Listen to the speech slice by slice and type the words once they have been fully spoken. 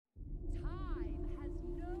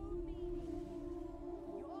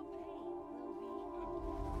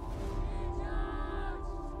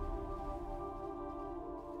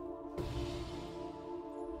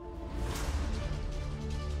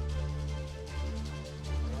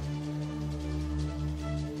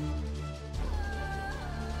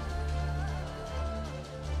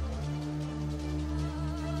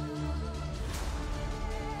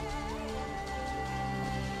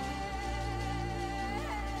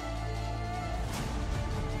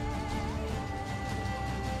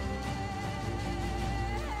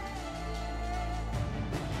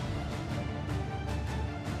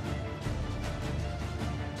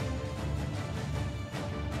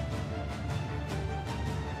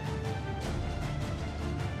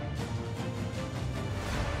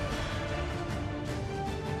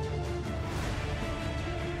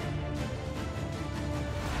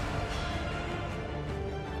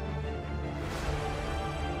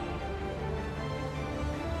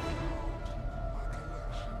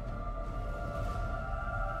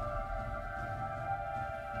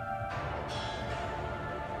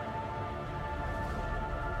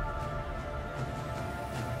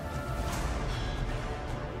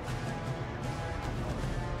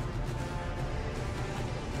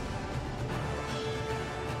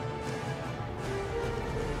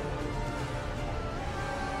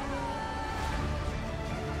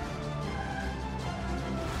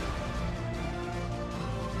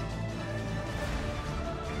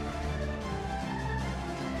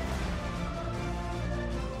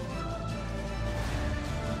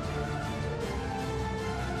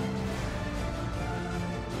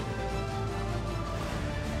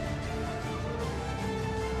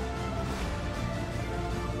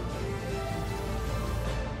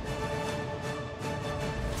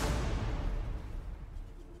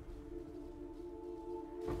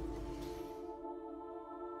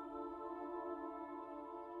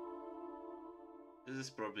This is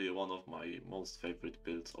probably one of my most favorite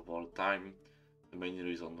builds of all time. The main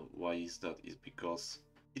reason why is that is because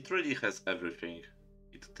it really has everything.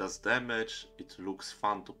 It does damage, it looks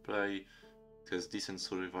fun to play, it has decent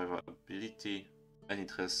survivability, and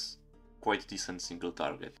it has quite decent single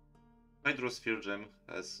target. Hydrosphere gem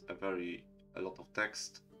has a lot of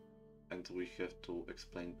text, and we have to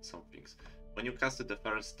explain some things. When you cast it the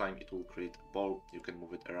first time, it will create a ball, you can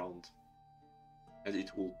move it around, and it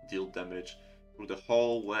will deal damage through the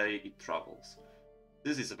whole way it travels.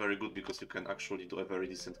 This is very good because you can actually do a very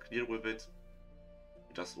decent clear with it.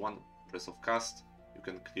 Just one press of cast, you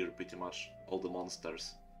can clear pretty much all the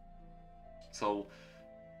monsters. So,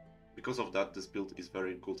 because of that, this build is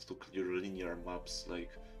very good to clear linear maps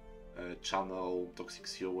like Channel, Toxic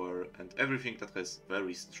Sewer, and everything that has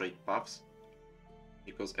very straight paths.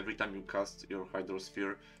 Because every time you cast your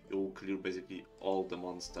Hydrosphere, you will clear basically all the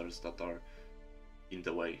monsters that are in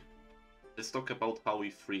the way. Let's talk about how we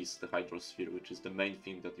freeze the Hydrosphere, which is the main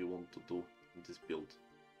thing that you want to do in this build.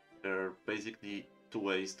 There are basically two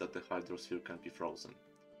ways that the Hydrosphere can be frozen.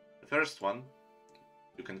 The first one,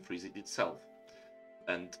 you can freeze it itself.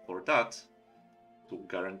 And for that, to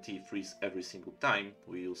guarantee freeze every single time,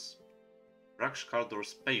 we use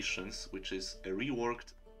Rakshkaldor's Patience, which is a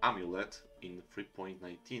reworked amulet in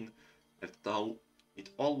 3.19, and now it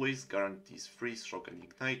always guarantees freeze, shock, and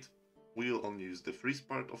ignite. We'll only use the freeze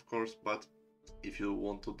part, of course, but if you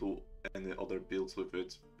want to do any other builds with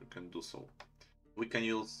it, you can do so. We can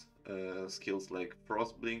use skills like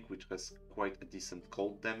Frostblink, which has quite a decent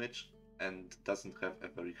cold damage and doesn't have a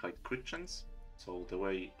very high crit chance. So the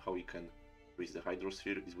way how we can freeze the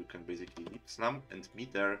Hydrosphere is we can basically Lip Slam and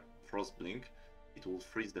Meter Frostblink. It will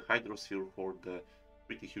freeze the Hydrosphere for the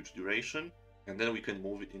pretty huge duration, and then we can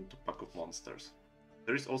move it into pack of monsters.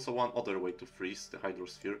 There is also one other way to freeze the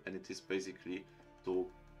Hydrosphere, and it is basically to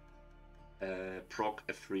proc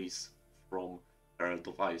a freeze from Herald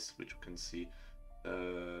of Ice, which you can see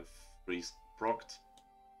freeze procced,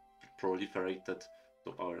 proliferated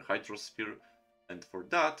to our Hydrosphere, and for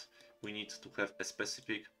that we need to have a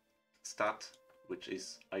specific stat, which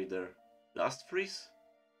is either Blast Freeze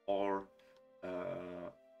or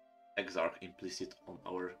Exile implicit on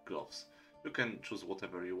our gloves. You can choose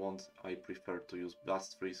whatever you want. I prefer to use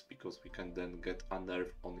Blast Freeze because we can then get a nerf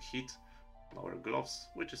on hit on our gloves,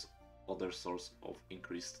 which is other source of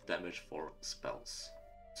increased damage for spells.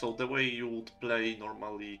 So the way you would play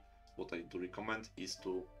normally, what I do recommend is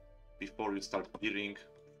to, before you start clearing,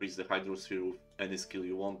 freeze the Hydrosphere with any skill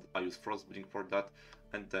you want. I use Frostblink for that,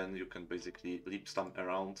 and then you can basically Lip Slam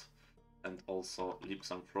around and also Lip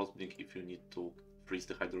Slam Frostblink if you need to freeze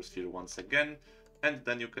the Hydrosphere once again, and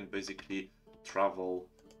then you can basically travel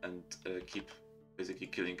and keep basically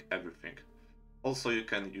killing everything. Also, you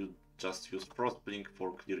can just use Frostblink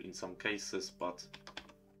for clear in some cases, but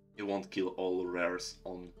you won't kill all rares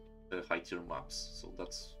on high tier maps, so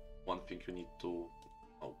that's one thing you need to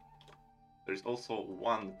know. There is also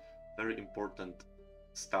one very important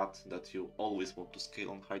stat that you always want to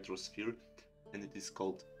scale on Hydrosphere, and it is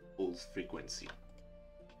called pulse frequency.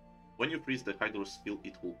 When you freeze the Hydrosphere,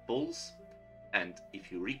 it will pulse, and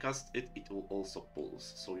if you recast it, it will also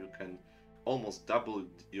pulse. So you can almost double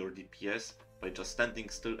your DPS by just standing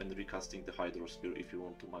still and recasting the Hydrosphere if you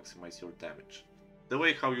want to maximize your damage. The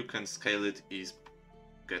way how you can scale it is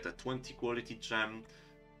get a 20 quality gem,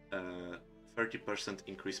 30%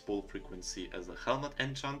 increase pull frequency as a helmet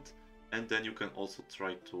enchant, and then you can also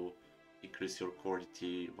try to increase your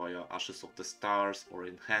quality via Ashes of the Stars or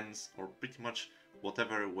Enhance, or pretty much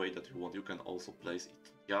whatever way that you want. You can also place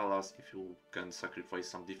it Yalas if you can sacrifice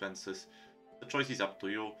some defenses. The choice is up to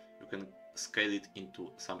you. You can scale it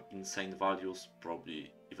into some insane values,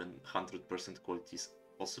 probably even 100% quality is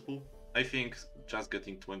possible. I think just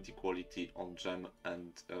getting 20 quality on gem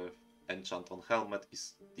and enchant on helmet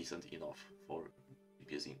is decent enough for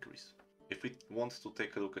DPS increase. If we want to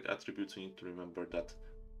take a look at attributes, we need to remember that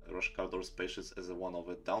Rakshkaldor's Patience as one of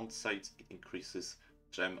the downsides, it increases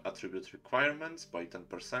gem attribute requirements by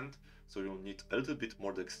 10%, so you'll need a little bit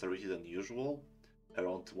more dexterity than usual,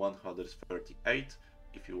 around 138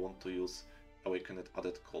 if you want to use Awakened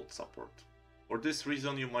Added Cold support. For this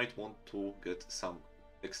reason, you might want to get some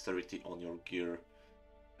dexterity on your gear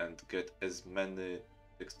and get as many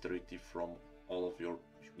dexterity from all of your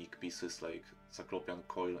unique pieces like Cyclopean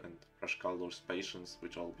Coil and Rakshkaldor's Patience,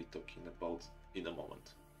 which I'll be talking about in a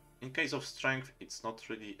moment. In case of strength, it's not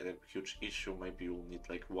really a huge issue. Maybe you'll need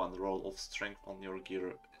like one roll of strength on your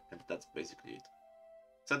gear, and that's basically it.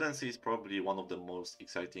 Ascendancy is probably one of the most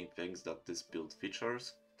exciting things that this build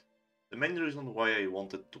features. The main reason why I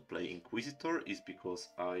wanted to play Inquisitor is because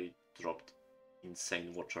I dropped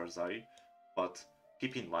insane Watcher's Eye, but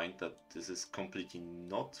Keep in mind that this is completely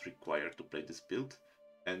not required to play this build,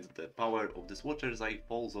 and the power of this Watcher's Eye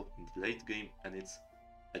falls off in the late game, and it's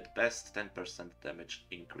at best 10% damage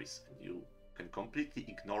increase, and you can completely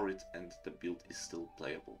ignore it and the build is still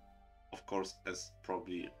playable. Of course, as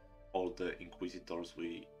probably all the Inquisitors,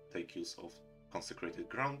 we take use of Consecrated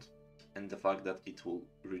Ground, and the fact that it will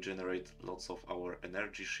regenerate lots of our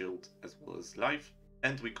energy shield as well as life,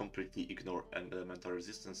 and we completely ignore elemental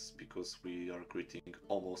resistance because we are critting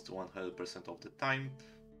almost 100% of the time.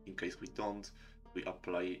 In case we don't, we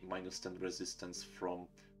apply -10 resistance from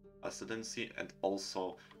Ascendancy and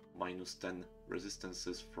also -10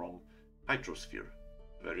 resistances from Hydrosphere.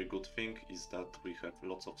 Very good thing is that we have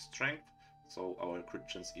lots of strength, so our crit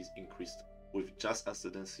chance is increased with just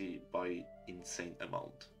Ascendancy by insane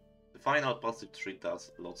amount. The final passive tree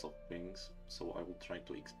does lots of things, so I will try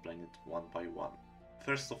to explain it one by one.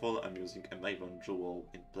 First of all, I'm using a Maven Jewel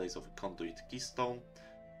in place of a Conduit Keystone.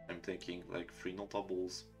 I'm taking like 3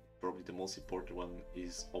 notables. Probably the most important one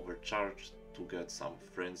is Overcharged to get some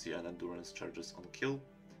Frenzy and Endurance charges on kill,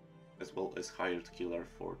 as well as Hired Killer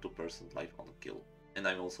for 2% life on kill. And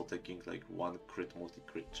I'm also taking like 1 crit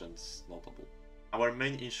multi-crit chance notable. Our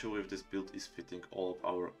main issue with this build is fitting all of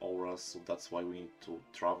our auras, so that's why we need to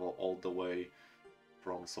travel all the way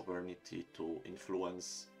from Sovereignty to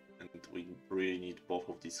Influence, and we really need both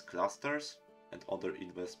of these clusters. And other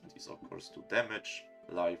investment is of course to damage,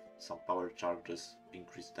 life, some power charges,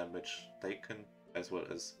 increased damage taken, as well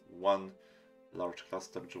as 1 large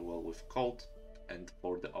cluster jewel with cold. And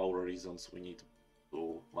for the aura reasons, we need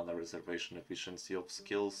to mana reservation efficiency of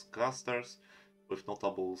skills clusters with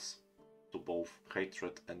notables to both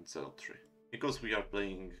Hatred and Zealotry. Because we are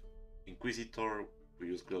playing Inquisitor, we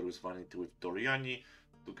use Glorious Vanity with Doriani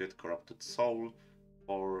to get Corrupted Soul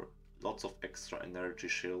for lots of extra energy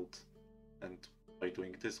shield, and by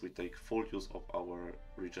doing this we take full use of our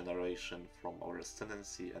regeneration from our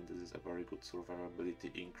Ascendancy, and this is a very good survivability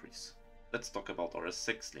increase. Let's talk about our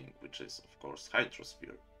 6th link, which is of course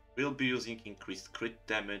Hydrosphere. We'll be using increased crit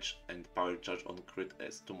damage and power charge on crit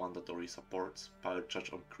as 2 mandatory supports. Power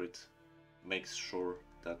charge on crit makes sure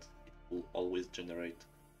that it will always generate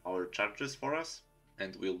power charges for us,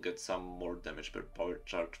 and we'll get some more damage per power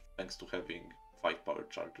charge thanks to having 5 power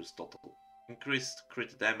charges total. Increased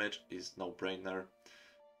crit damage is no-brainer,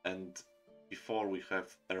 and before we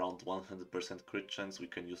have around 100% crit chance, we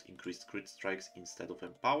can use increased crit strikes instead of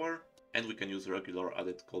empower, and we can use regular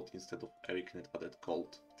added cold instead of awakened added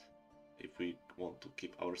cold if we want to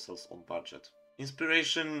keep ourselves on budget.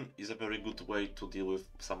 Inspiration is a very good way to deal with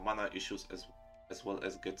some mana issues as well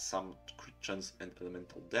as get some crit chance and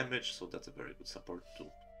elemental damage, so that's a very good support too.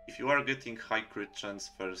 If you are getting high crit chance,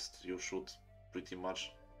 first you should pretty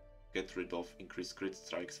much get rid of increased crit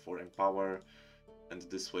strikes for empower, and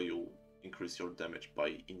this way you increase your damage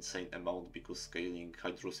by insane amount, because scaling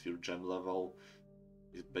Hydrosphere gem level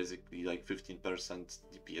is basically like 15%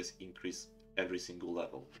 DPS increase every single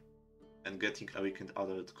level. And getting Awakened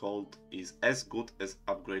Added Cold is as good as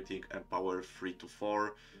upgrading Empower 3 to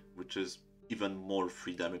 4, which is even more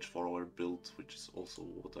free damage for our build, which is also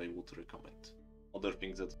what I would recommend. Other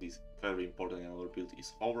things that is very important in our build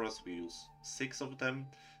is auras. We use 6 of them,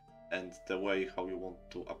 and the way how you want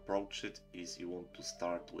to approach it is you want to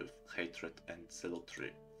start with Hatred and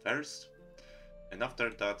Zealotry first, and after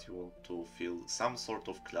that you want to feel some sort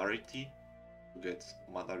of clarity to get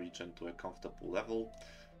mana regen to a comfortable level.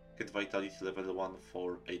 Get Vitality level 1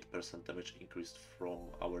 for 8% damage increased from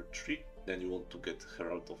our tree. Then you want to get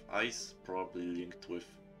Herald of Ice, probably linked with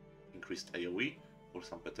increased AoE for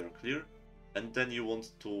some better clear. And then you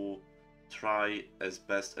want to try as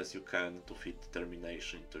best as you can to fit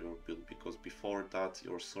Determination into your build, because before that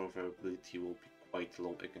your survivability will be quite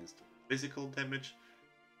low against physical damage.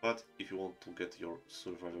 But if you want to get your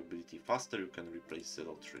survivability faster, you can replace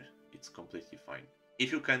Zealotry. It's completely fine.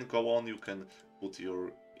 If you can go on, you can put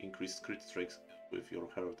your increased crit strikes with your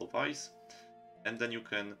Herald of Ice, and then you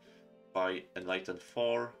can buy Enlighten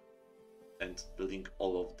 4 and link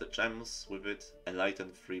all of the gems with it. Enlighten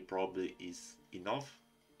 3 probably is enough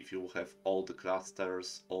if you have all the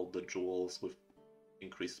clusters, all the jewels with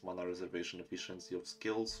increased mana reservation efficiency of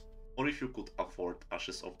skills, or if you could afford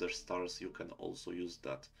Ashes of the Stars, you can also use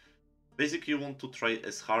that. Basically, you want to try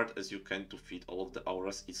as hard as you can to fit all of the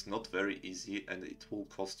auras. It's not very easy and it will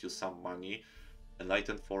cost you some money.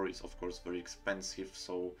 Enlighten 4 is of course very expensive,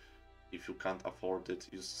 so if you can't afford it,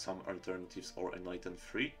 use some alternatives or Enlighten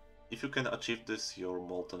 3. If you can achieve this, your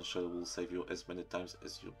Molten Shell will save you as many times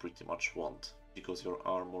as you pretty much want, because your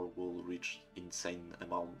armor will reach insane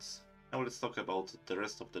amounts. Now let's talk about the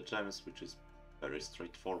rest of the gems, which is Very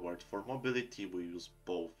straightforward. For mobility, we use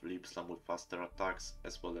both Lip Slam with faster attacks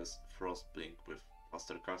as well as Frost Blink with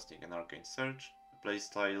faster casting and Arcane Surge. The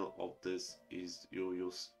playstyle of this is you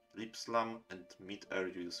use Lip Slam and mid-air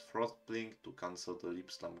you use Frost Blink to cancel the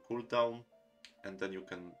Lip Slam cooldown, and then you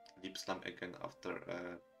can Lip Slam again after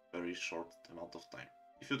a very short amount of time.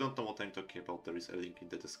 If you don't know what I'm talking about, there is a link in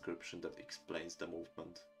the description that explains the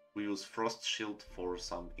movement. We use Frost Shield for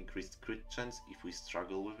some increased crit chance if we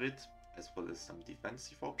struggle with it, as well as some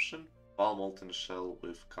defensive option. While Molten Shell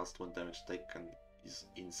with cast when damage taken is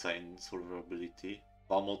insane survivability.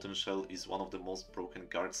 While Molten Shell is one of the most broken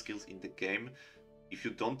guard skills in the game. If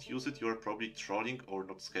you don't use it, you are probably trolling or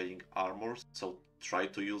not scaling armor, so try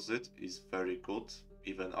to use it. It's very good,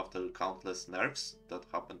 even after countless nerfs that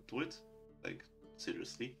happened to it. Like,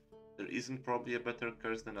 seriously. There isn't probably a better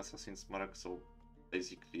curse than Assassin's Mark, so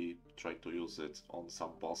basically try to use it on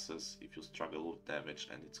some bosses if you struggle with damage,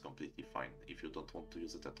 and it's completely fine if you don't want to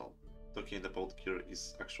use it at all. Talking about gear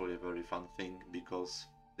is actually a very fun thing, because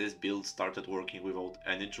this build started working without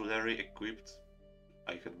any jewelry equipped.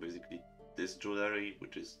 I had basically this jewelry,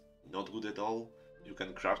 which is not good at all. You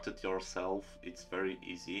can craft it yourself, it's very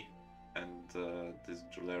easy, and this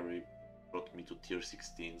jewelry brought me to tier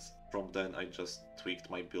 16s. From then I just tweaked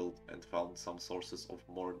my build and found some sources of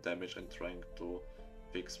more damage and trying to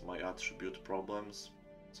fix my attribute problems,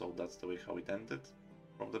 so that's the way how it ended.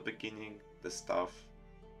 From the beginning, the staff,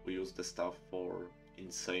 we use the staff for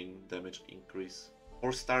insane damage increase.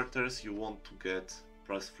 For starters, you want to get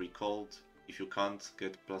 +3 cold. If you can't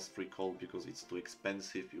get +3 cold because it's too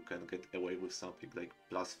expensive, you can get away with something like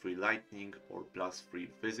 +3 lightning or +3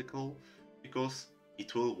 physical, because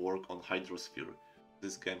it will work on Hydrosphere.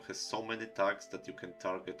 This game has so many tags that you can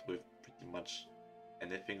target with pretty much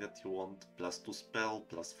anything that you want. +2 spell,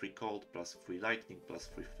 +3 cold, +3 lightning,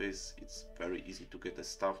 +3 fizz. It's very easy to get a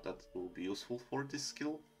staff that will be useful for this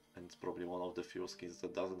skill, and it's probably one of the few skills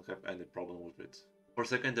that doesn't have any problem with it. For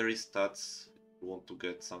secondary stats, you want to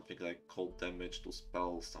get something like cold damage to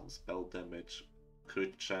spell, some spell damage,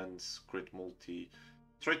 crit chance, crit multi.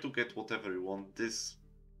 Try to get whatever you want. This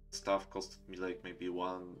stuff costed me like maybe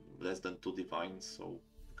less than 2 divines, so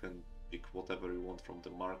you can pick whatever you want from the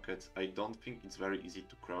market. I don't think it's very easy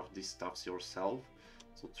to craft these stuffs yourself,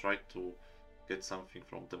 so try to get something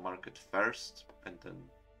from the market first and then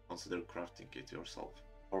consider crafting it yourself.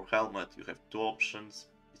 For helmet, you have 2 options.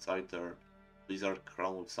 It's either Blizzard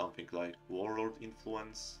Crown with something like Warlord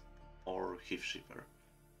influence or Hydrosphere.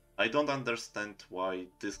 I don't understand why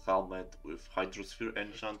this helmet with Hydrosphere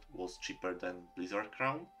enchant was cheaper than Blizzard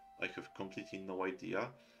Crown. I have completely no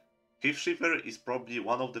idea. Hydrosphere is probably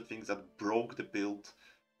one of the things that broke the build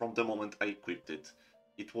from the moment I equipped it.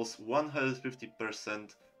 It was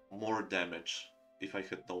 150% more damage if I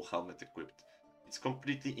had no helmet equipped. It's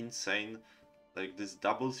completely insane. Like, this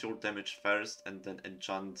doubles your damage first and then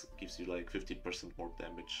enchant gives you like 50% more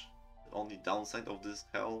damage. The only downside of this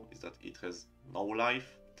hell is that it has no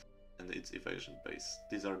life and it's evasion based.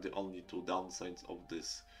 These are the only 2 downsides of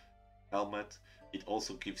this helmet. It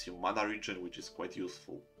also gives you mana regen, which is quite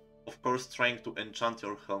useful. Of course, trying to enchant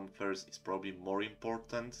your helm first is probably more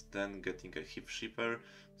important than getting a Hydrosphere,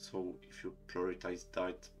 so if you prioritize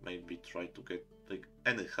that, maybe try to get like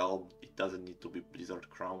any helm. It doesn't need to be Blizzard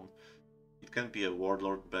Crown. It can be a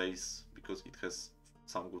Warlord base, because it has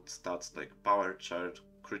some good stats like power charge,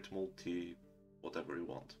 crit multi, whatever you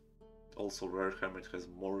want. Also, Rare Helmet has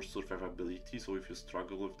more survivability, so if you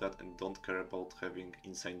struggle with that and don't care about having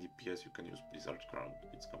insane DPS, you can use Blizzard Crown.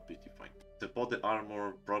 It's completely fine. The body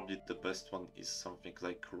armor, probably the best one is something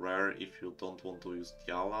like Rare if you don't want to use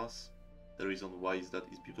Dialas. The reason why is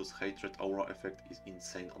because Hatred Aura effect is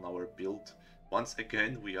insane on our build. Once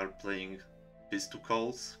again, we are playing Fist to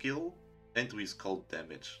Cold skill and we use cold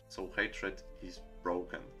damage, so Hatred is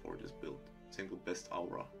broken for this build. Single best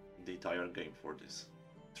aura in the entire game for this.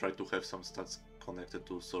 Try to have some stats connected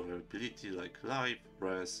to survivability like life,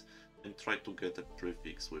 res, and try to get a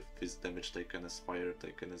prefix with this damage taken as fire,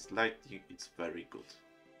 taken as lightning. It's very good.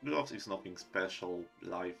 Gloves is nothing special,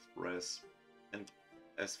 life, res, and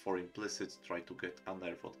as for implicit, try to get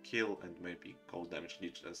unnerved kill and maybe cold damage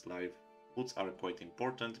leech as life. Boots are quite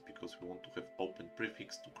important because we want to have open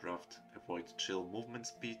prefix to craft avoid chill movement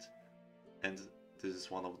speed, and this is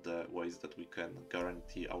one of the ways that we can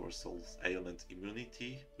guarantee ourselves ailment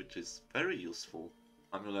immunity, which is very useful.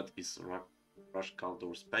 Amulet is Rush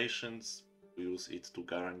Kaldor's Patience. We use it to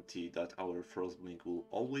guarantee that our Frostblink will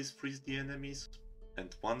always freeze the enemies.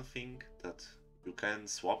 And one thing that you can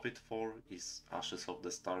swap it for is Ashes of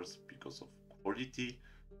the Stars because of quality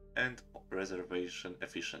and reservation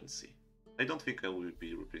efficiency. I don't think I will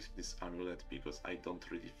be replacing this amulet because I don't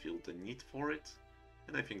really feel the need for it,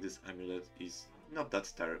 and I think this amulet is not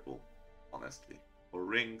that terrible, honestly. For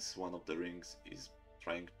rings, one of the rings is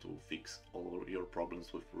trying to fix all your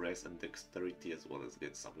problems with res and dexterity as well as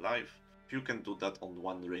get some life. If you can do that on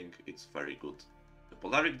one ring, it's very good. The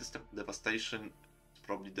Polaric Devastation is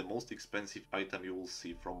probably the most expensive item you will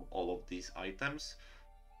see from all of these items,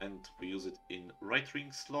 and we use it in right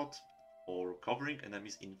ring slot for covering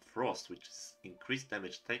enemies in frost, which is increased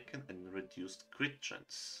damage taken and reduced crit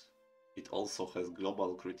chance. It also has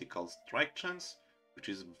global critical strike chance, which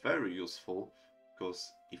is very useful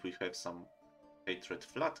because if we have some hatred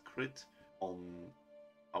flat crit on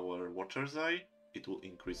our Watcher's Eye, it will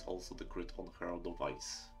increase also the crit on Herald of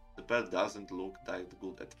Ice. The belt doesn't look that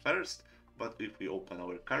good at first, but if we open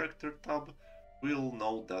our character tab, we'll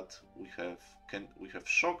know that we have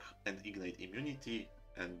shock and ignite immunity,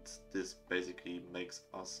 and this basically makes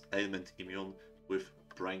us ailment immune with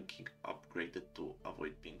ranking upgraded to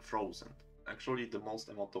avoid being frozen. Actually, the most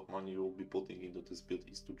amount of money you will be putting into this build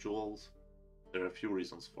is to jewels. There are a few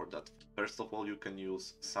reasons for that. First of all, you can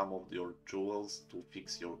use some of your jewels to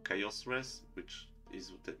fix your chaos res, which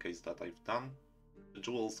is the case that I've done. The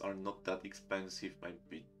jewels are not that expensive,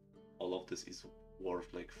 maybe all of this is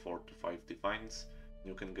worth like 4 to 5 divines.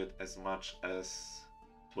 You can get as much as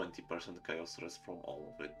 20% chaos res from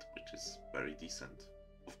all of it, which is very decent.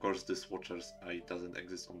 Of course, this Watcher's Eye doesn't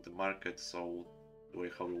exist on the market, so the way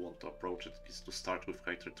how you want to approach it is to start with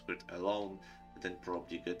Hatred Crit alone, and then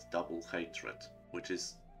probably get double Hatred, which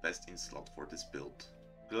is best in slot for this build.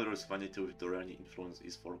 Glorious Vanity with Dorani influence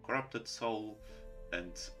is for Corrupted Soul,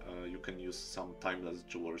 and you can use some timeless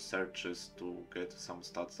jewel searches to get some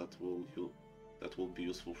stats that will be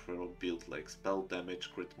useful for your build, like spell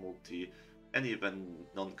damage, crit multi, and even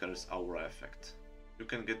non-curse aura effect. You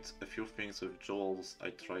can get a few things with jewels. I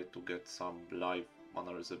tried to get some live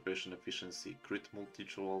mana reservation efficiency crit multi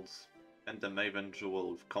jewels, and the Maven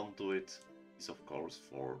jewel with conduit is of course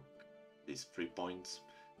for these 3 points.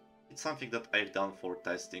 It's something that I've done for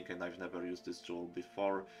testing and I've never used this jewel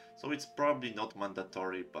before, so it's probably not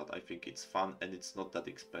mandatory, but I think it's fun and it's not that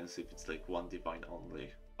expensive, it's like 1 divine only.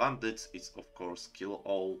 Bandits is of course kill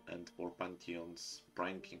all, and for Pantheons,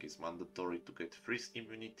 ranking is mandatory to get freeze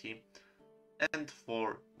immunity. And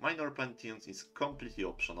for minor Pantheons it's completely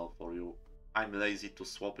optional for you. I'm lazy to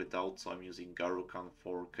swap it out, so I'm using Garukan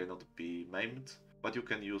for Cannot Be Maimed, but you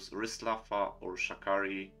can use Rislafa or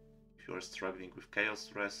Shakari if you are struggling with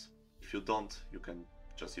Chaos Res. If you don't, you can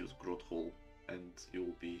just use Groothul and you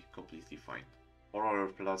will be completely fine. For our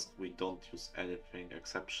Flask, we don't use anything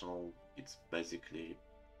exceptional. It's basically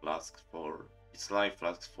Flasks for life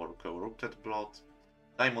flasks for Corrupted Blood.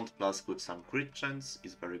 Diamond Flask with some crit chance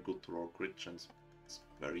is very good to roll crit chance. It's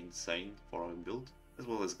very insane for our build. As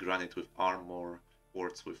well as Granite with armor,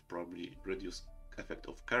 Quartz with probably reduced effect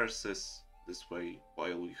of curses. This way,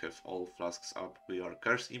 while we have all flasks up, we are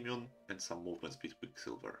curse immune, and some movement speed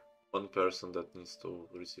Quicksilver. One person that needs to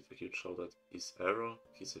receive a huge shout out is Arrow.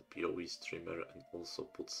 He's a PoE streamer and also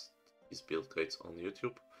puts his build guides on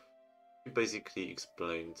YouTube. He basically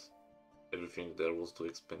explained everything there was to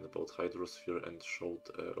explain about Hydrosphere and showed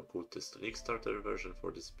a occultist Kickstarter version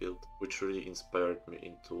for this build, which really inspired me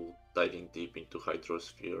into diving deep into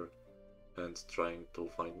Hydrosphere and trying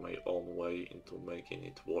to find my own way into making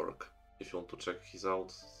it work. If you want to check his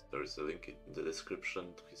out, there is a link in the description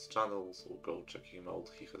to his channel, so go check him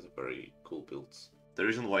out. He has very cool builds. The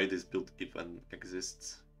reason why this build even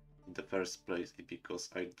exists in the first place is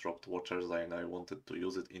because I dropped Watcher's Eye and I wanted to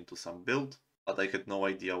use it into some build, but I had no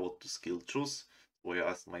idea what to skill choose, so I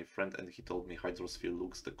asked my friend and he told me Hydrosphere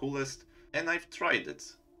looks the coolest, and I've tried it,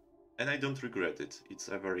 and I don't regret it. It's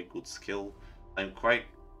a very good skill. I'm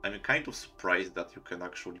kind of surprised that you can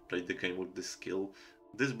actually play the game with this skill.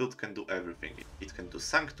 This build can do everything. It can do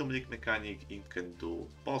Sanctum League mechanic, it can do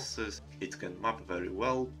bosses, it can map very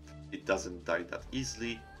well, it doesn't die that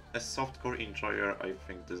easily. As softcore enjoyer, I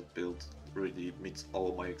think this build really meets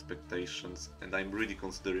all my expectations, and I'm really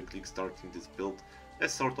considering starting this build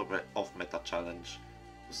as sort of a off-meta challenge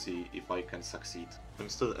to see if I can succeed. I'm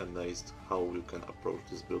still amazed how you can approach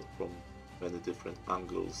this build from many different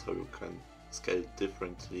angles, how you can scale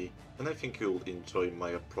differently, and I think you will enjoy my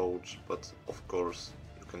approach, but of course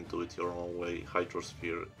you can do it your own way.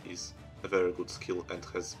 Hydrosphere is a very good skill and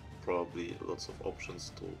has probably lots of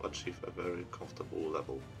options to achieve a very comfortable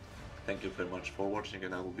level. Thank you very much for watching,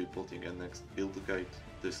 and I will be putting a next build guide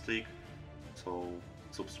this league, so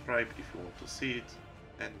subscribe if you want to see it,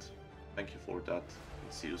 and thank you for that,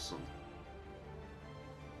 and see you soon.